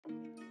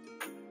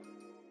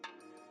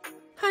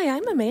Hi,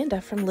 I'm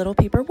Amanda from Little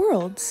Paper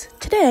Worlds.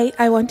 Today,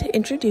 I want to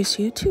introduce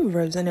you to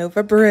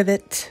Rosanova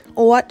Brivet.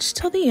 Watch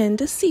till the end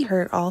to see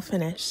her all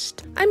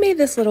finished. I made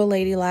this little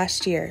lady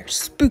last year,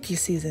 spooky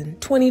season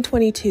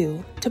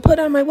 2022, to put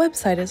on my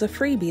website as a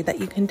freebie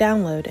that you can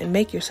download and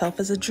make yourself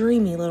as a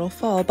dreamy little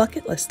fall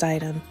bucket list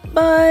item.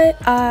 But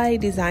I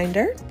designed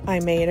her,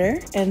 I made her,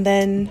 and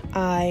then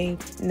I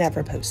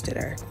never posted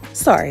her.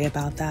 Sorry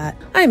about that.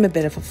 I'm a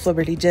bit of a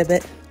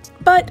flibberty-gibbet,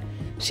 but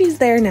she's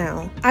there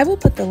now. I will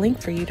put the link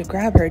for you to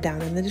grab her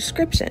down in the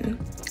description.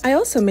 I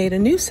also made a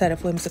new set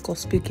of whimsical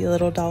spooky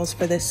little dolls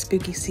for this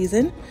spooky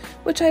season,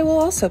 which I will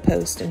also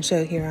post and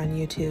show here on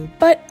YouTube.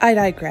 But I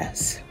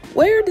digress.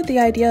 Where did the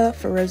idea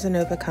for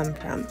Rosanova come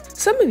from?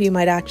 Some of you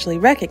might actually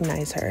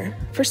recognize her.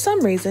 For some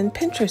reason,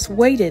 Pinterest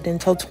waited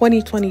until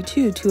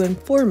 2022 to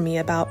inform me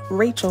about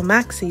Rachel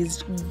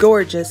Maxey's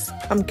gorgeous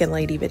Pumpkin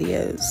Lady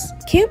videos.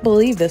 Can't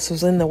believe this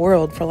was in the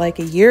world for like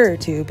a year or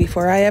two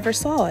before I ever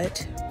saw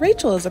it.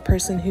 Rachel is a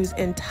person whose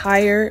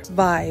entire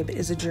vibe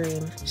is a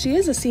dream. She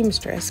is a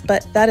seamstress,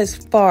 but that is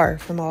far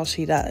from all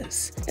she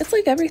does. It's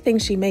like everything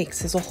she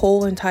makes is a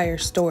whole entire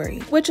story,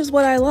 which is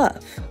what I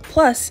love.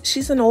 Plus,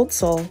 she's an old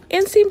soul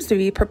and seems to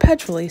be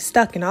perpetually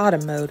stuck in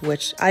autumn mode,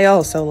 which I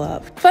also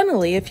love.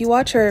 Funnily, if you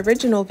watch her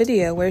original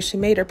video where she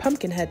made her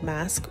pumpkin head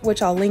mask,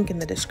 which I'll link in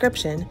the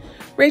description,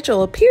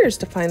 Rachel appears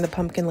to find the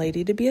Pumpkin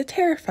Lady to be a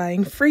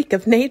terrifying freak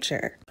of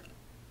nature.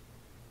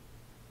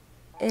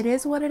 It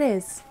is what it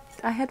is.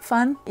 I had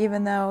fun,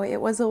 even though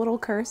it was a little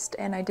cursed,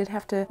 and I did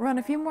have to run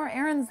a few more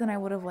errands than I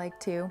would have liked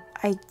to.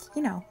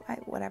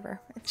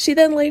 Whatever. She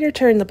then later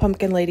turned the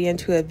Pumpkin Lady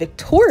into a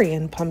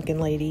Victorian Pumpkin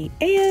Lady,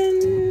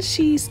 and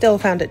she still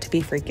found it to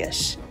be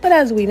freakish. But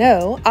as we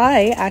know,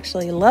 I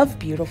actually love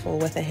beautiful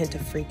with a hint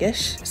of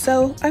freakish,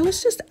 so I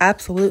was just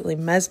absolutely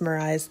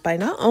mesmerized by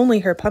not only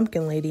her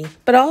Pumpkin Lady,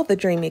 but all the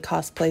dreamy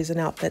cosplays and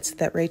outfits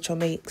that Rachel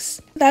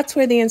makes. That's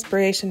where the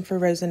inspiration for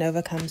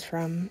Rosanova comes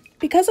from.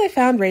 Because I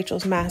found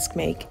Rachel's mask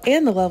make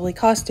and the lovely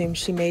costumes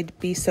she made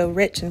be so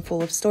rich and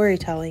full of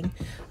storytelling,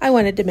 I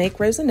wanted to make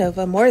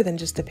Rosanova more than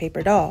just a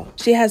paper doll.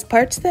 She has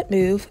parts that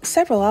move,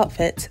 several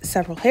outfits,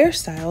 several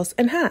hairstyles,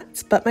 and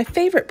hats, but my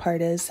favorite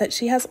part is that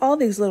she has all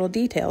these little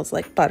details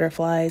like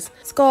butterflies,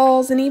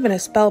 skulls, and even a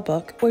spell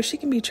book where she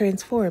can be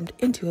transformed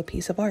into a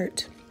piece of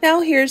art.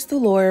 Now here's the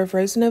lore of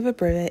Rosanova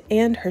Brivet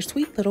and her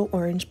sweet little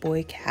orange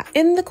boy cat.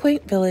 In the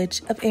quaint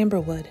village of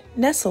Amberwood,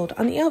 nestled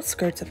on the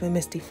outskirts of a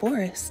misty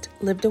forest,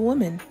 lived a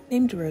woman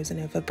named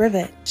Rosanova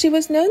Brivet. She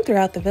was known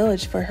throughout the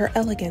village for her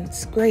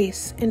elegance,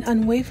 grace, and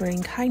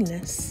unwavering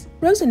kindness.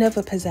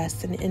 Rosanova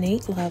possessed an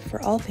innate love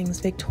for all things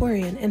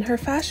Victorian, and her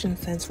fashion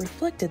sense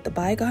reflected the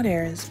bygone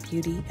era's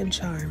beauty and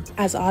charm.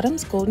 As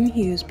autumn's golden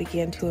hues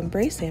began to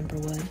embrace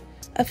Amberwood,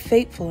 a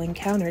fateful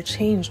encounter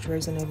changed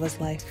Rosanova's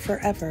life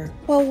forever.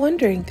 While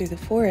wandering through the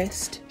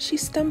forest, she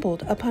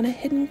stumbled upon a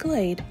hidden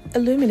glade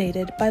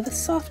illuminated by the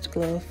soft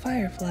glow of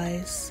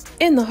fireflies.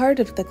 In the heart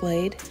of the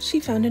glade,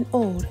 she found an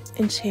old,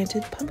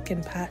 enchanted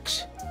pumpkin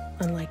patch,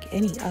 unlike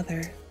any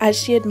other. As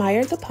she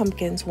admired the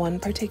pumpkins, one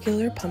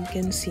particular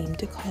pumpkin seemed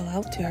to call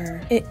out to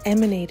her. It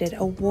emanated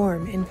a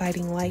warm,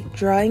 inviting light,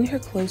 drawing her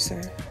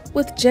closer.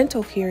 With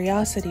gentle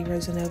curiosity,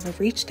 Rosanova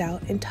reached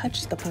out and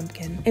touched the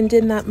pumpkin, and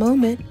in that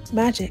moment,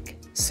 magic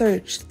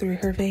surged through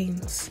her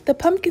veins. The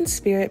pumpkin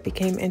spirit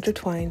became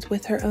intertwined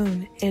with her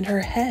own, and her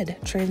head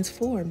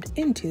transformed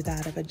into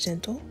that of a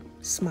gentle,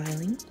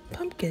 smiling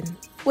pumpkin.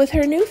 With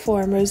her new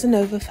form,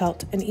 Rosanova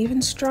felt an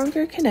even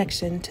stronger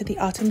connection to the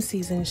autumn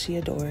season she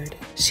adored.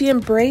 She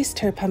embraced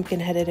her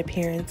pumpkin-headed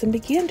appearance and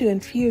began to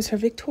infuse her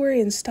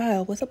Victorian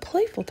style with a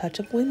playful touch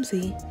of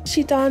whimsy.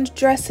 She donned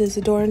dresses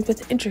adorned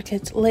with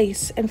intricate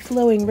lace and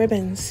flowing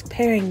ribbons,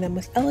 pairing them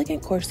with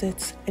elegant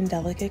corsets and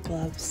delicate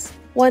gloves.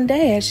 One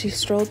day, as she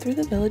strolled through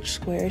the village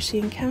square, she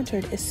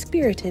encountered a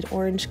spirited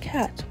orange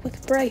cat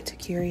with bright,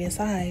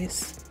 curious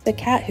eyes. The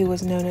cat, who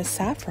was known as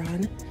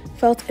Saffron,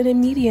 felt an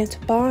immediate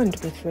bond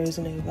with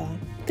Rosanova.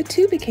 The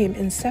two became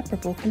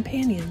inseparable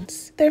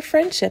companions, their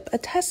friendship a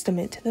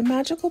testament to the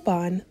magical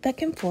bond that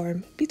can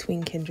form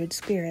between kindred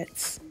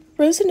spirits.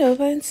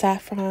 Rosanova and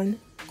Saffron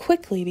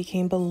quickly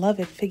became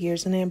beloved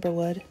figures in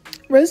Amberwood.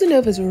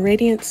 Rosanova's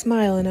radiant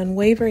smile and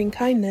unwavering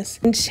kindness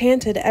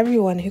enchanted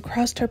everyone who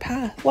crossed her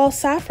path, while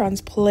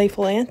Saffron's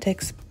playful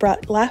antics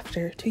brought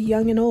laughter to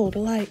young and old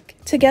alike.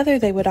 Together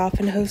they would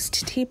often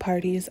host tea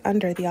parties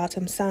under the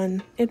autumn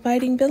sun,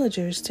 inviting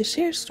villagers to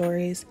share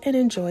stories and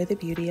enjoy the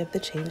beauty of the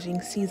changing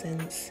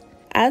seasons.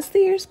 As the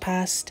years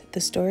passed,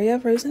 the story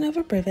of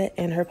Rosanova Brivet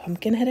and her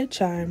pumpkin-headed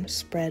charm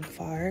spread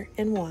far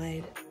and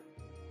wide.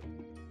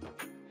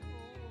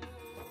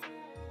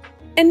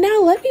 And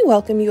now let me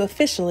welcome you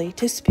officially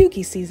to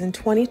Spooky Season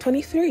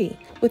 2023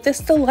 with this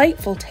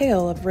delightful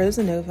tale of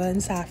Rosanova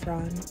and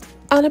Saffron.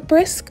 On a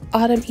brisk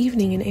autumn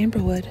evening in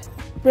Amberwood,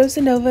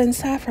 Rosanova and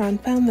Saffron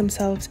found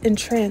themselves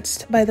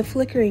entranced by the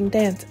flickering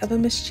dance of a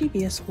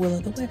mischievous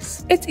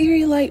will-o'-the-wisp. Its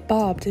eerie light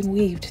bobbed and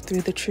weaved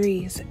through the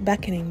trees,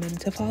 beckoning them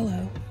to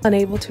follow.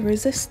 Unable to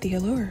resist the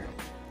allure,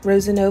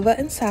 Rosanova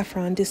and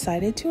Saffron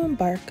decided to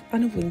embark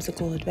on a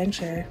whimsical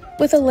adventure.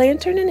 With a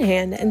lantern in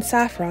hand and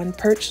Saffron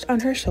perched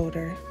on her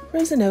shoulder,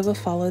 Rosanova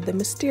followed the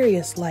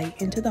mysterious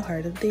light into the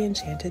heart of the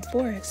enchanted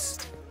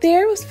forest. The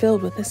air was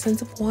filled with a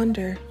sense of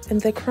wonder, and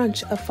the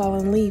crunch of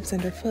fallen leaves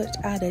underfoot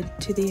added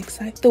to the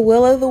excitement. The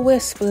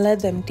will-o'-the-wisp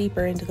led them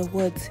deeper into the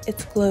woods,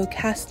 its glow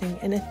casting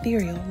an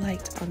ethereal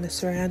light on the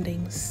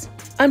surroundings.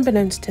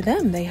 Unbeknownst to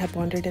them, they had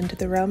wandered into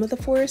the realm of the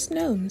forest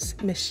gnomes,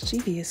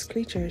 mischievous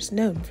creatures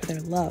known for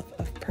their love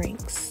of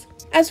pranks.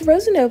 As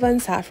Rosanova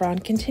and Saffron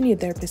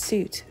continued their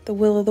pursuit, the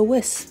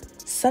will-o'-the-wisp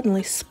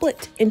suddenly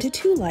split into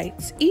two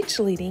lights, each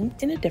leading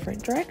in a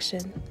different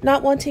direction.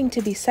 Not wanting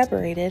to be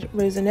separated,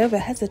 Rosanova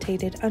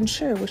hesitated,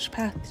 unsure which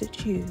path to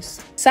choose.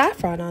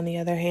 Saffron, on the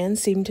other hand,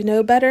 seemed to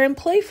know better and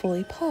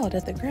playfully pawed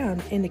at the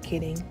ground,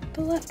 indicating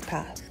the left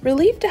path.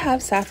 Relieved to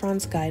have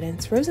Saffron's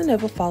guidance,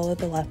 Rosanova followed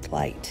the left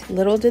light.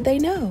 Little did they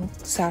know,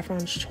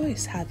 Saffron's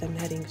choice had them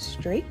heading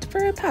straight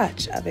for a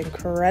patch of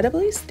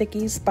incredibly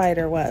sticky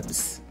spider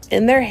webs.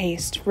 In their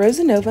haste,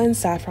 Rosanova and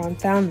Saffron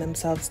found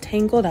themselves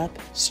tangled up,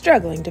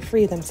 struggling to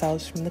free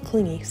themselves from the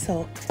clingy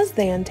silk. As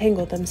they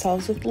untangled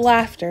themselves with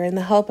laughter and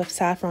the help of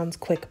Saffron's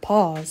quick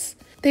paws,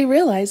 they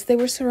realized they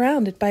were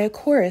surrounded by a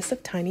chorus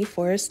of tiny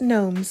forest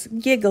gnomes,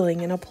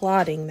 giggling and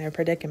applauding their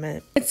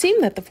predicament. It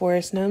seemed that the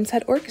forest gnomes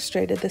had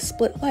orchestrated the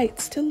split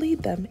lights to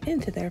lead them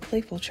into their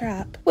playful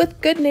trap. With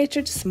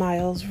good-natured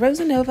smiles,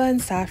 Rosanova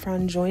and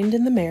Saffron joined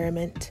in the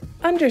merriment,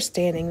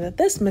 understanding that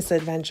this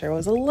misadventure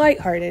was a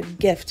light-hearted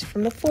gift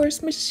from the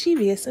forest's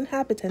mischievous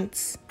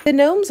inhabitants. The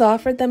gnomes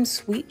offered them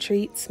sweet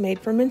treats made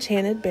from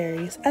enchanted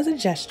berries as a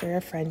gesture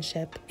of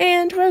friendship,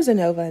 and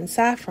Rosanova and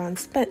Saffron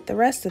spent the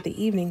rest of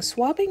the evening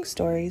swapping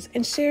stories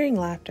and sharing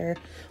laughter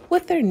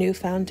with their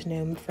newfound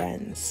gnome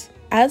friends.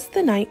 As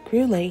the night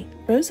grew late,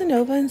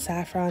 Rosanova and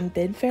Saffron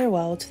bid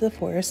farewell to the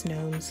forest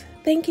gnomes,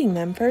 thanking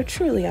them for a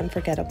truly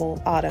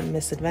unforgettable autumn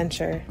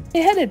misadventure.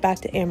 They headed back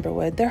to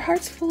Amberwood, their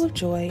hearts full of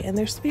joy and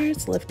their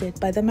spirits lifted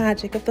by the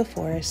magic of the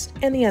forest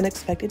and the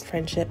unexpected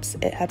friendships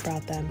it had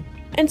brought them.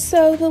 And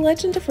so, the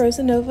legend of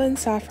Rosanova and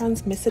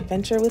Saffron's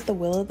misadventure with the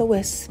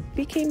will-o'-the-wisp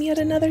became yet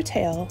another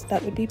tale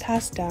that would be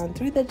passed down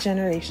through the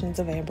generations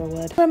of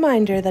Amberwood. A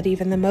reminder that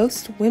even the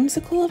most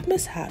whimsical of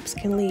mishaps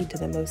can lead to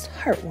the most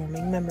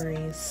heartwarming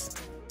memories.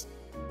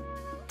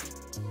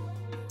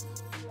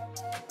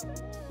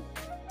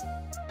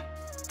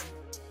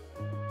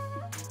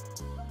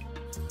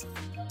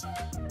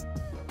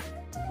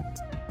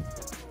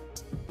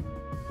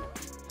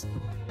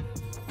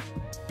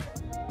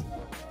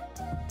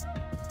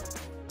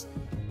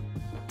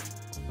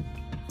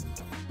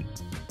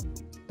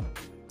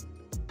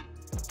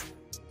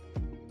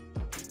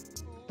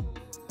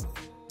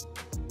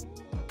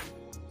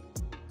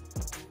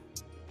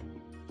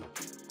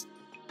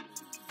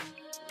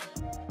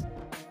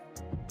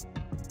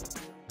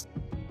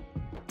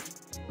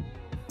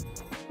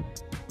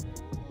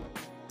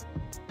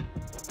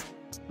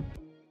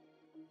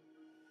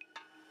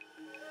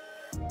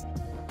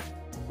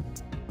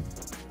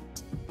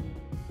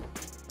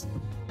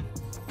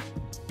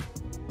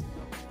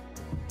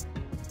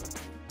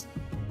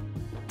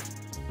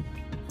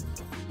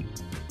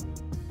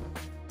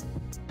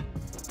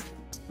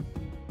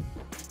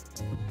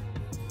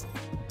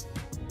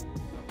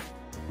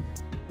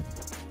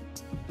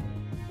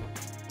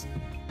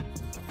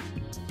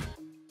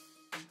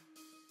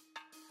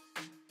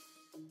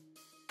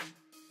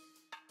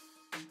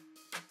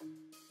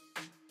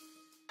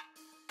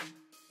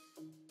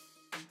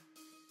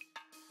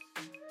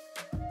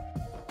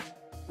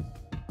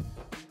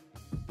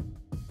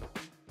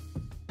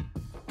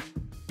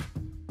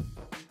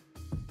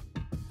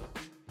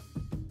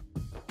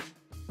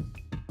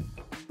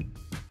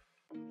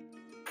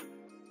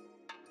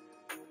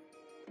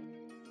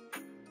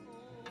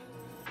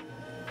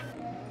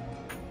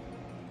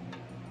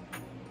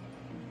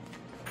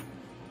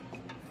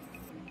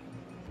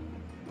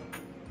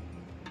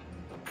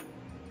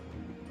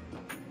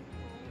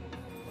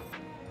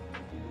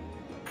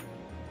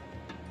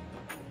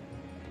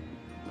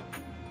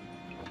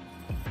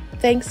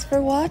 Thanks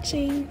for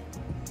watching.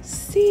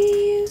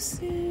 See you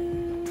soon.